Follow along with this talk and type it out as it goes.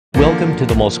Welcome to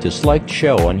the most disliked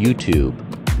show on YouTube.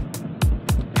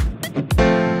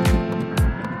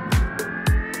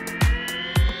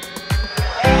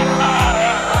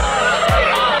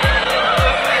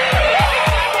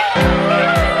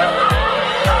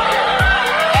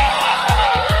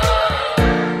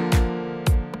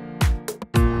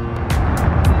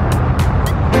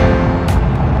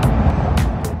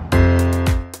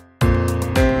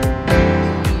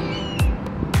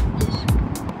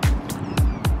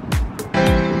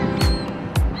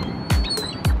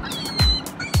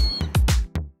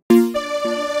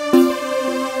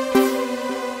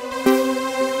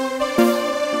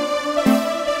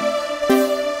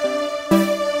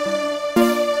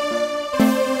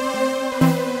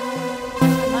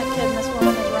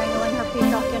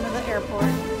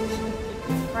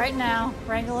 Right now,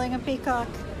 wrangling a peacock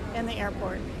in the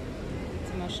airport.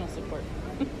 It's emotional support.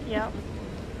 Yep,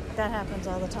 that happens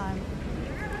all the time.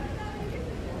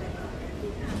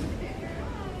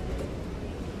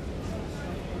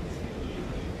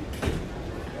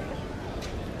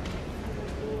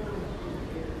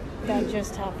 That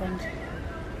just happened.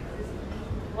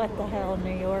 What the hell,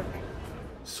 New York?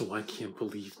 So I can't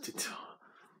believe it.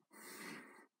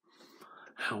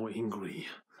 How angry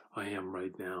I am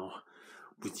right now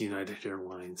with United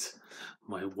Airlines.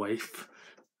 My wife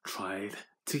tried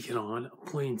to get on a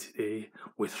plane today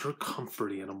with her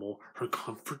comfort animal, her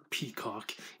comfort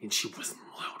peacock, and she wasn't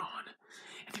allowed on.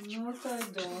 And if No, I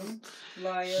don't.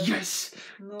 Liar. Yes,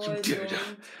 No, you I did.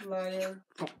 don't. Liar.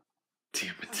 Oh,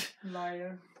 damn it.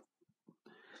 Liar.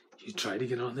 You tried to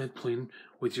get on that plane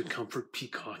with your comfort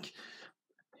peacock,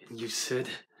 and you said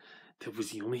that was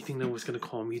the only thing that was going to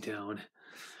calm you down.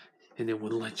 And they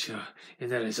wouldn't let you, and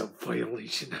that is a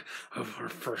violation of our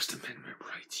First Amendment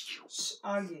rights.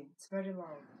 Augie, it's very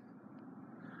loud.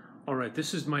 All right,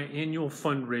 this is my annual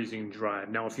fundraising drive.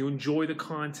 Now, if you enjoy the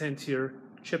content here,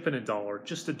 chip in $1,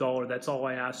 just $1. That's all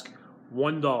I ask.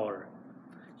 $1.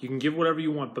 You can give whatever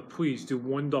you want, but please do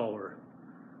 $1.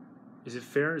 Is it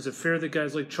fair? Is it fair that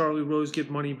guys like Charlie Rose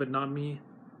get money, but not me?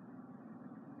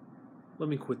 Let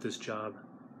me quit this job,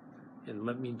 and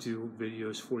let me do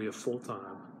videos for you full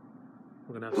time.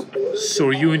 We're gonna have some... So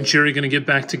are you and Jerry gonna get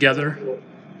back together?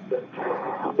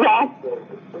 What?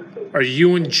 Are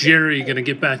you and Jerry gonna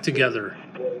get back together?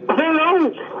 Who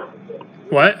knows?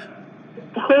 What?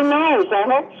 Who knows? I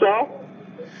hope so.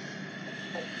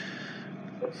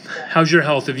 How's your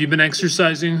health? Have you been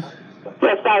exercising?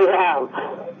 Yes, I have.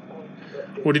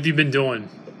 What have you been doing?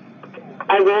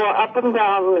 I go up and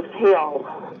down this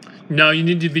hill. No, you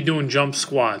need to be doing jump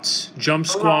squats. Jump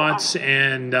squats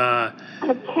and...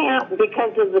 I can't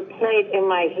because of the plate in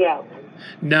my hip.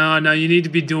 No, you need to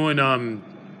be doing,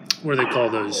 what do they call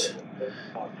those?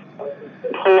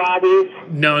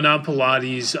 Pilates? No, not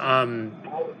Pilates.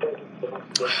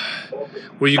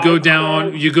 Where you go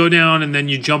down and then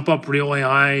you jump up really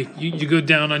high. You go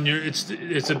down on your, it's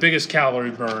the biggest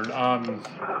calorie burn. I'm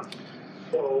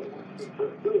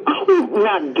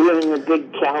not doing a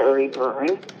big calorie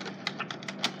burn.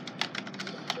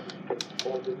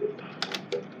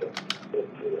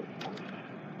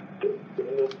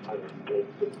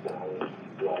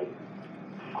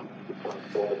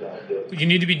 You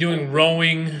need to be doing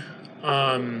rowing,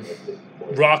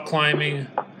 rock climbing.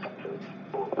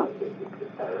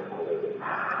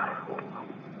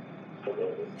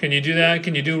 Can you do that?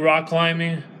 Can you do rock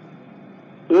climbing?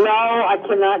 No, I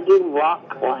cannot do rock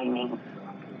climbing.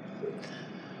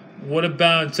 What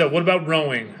about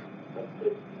rowing?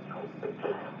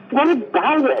 What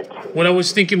about it? What I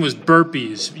was thinking was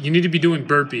burpees. You need to be doing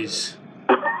burpees.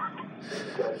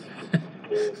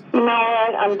 No,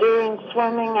 I'm doing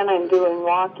swimming and I'm doing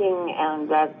walking, and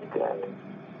that's good.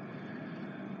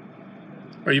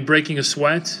 Are you breaking a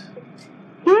sweat?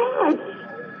 Yes.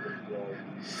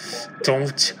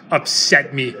 Don't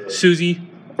upset me. Susie,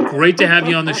 great to have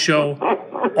you on the show.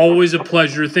 Always a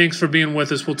pleasure. Thanks for being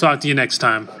with us. We'll talk to you next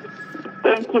time.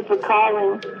 Thank you for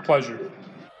calling. Pleasure.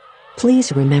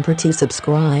 Please remember to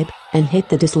subscribe and hit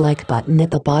the dislike button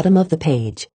at the bottom of the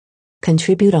page.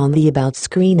 Contribute on the About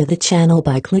screen of the channel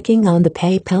by clicking on the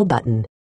PayPal button.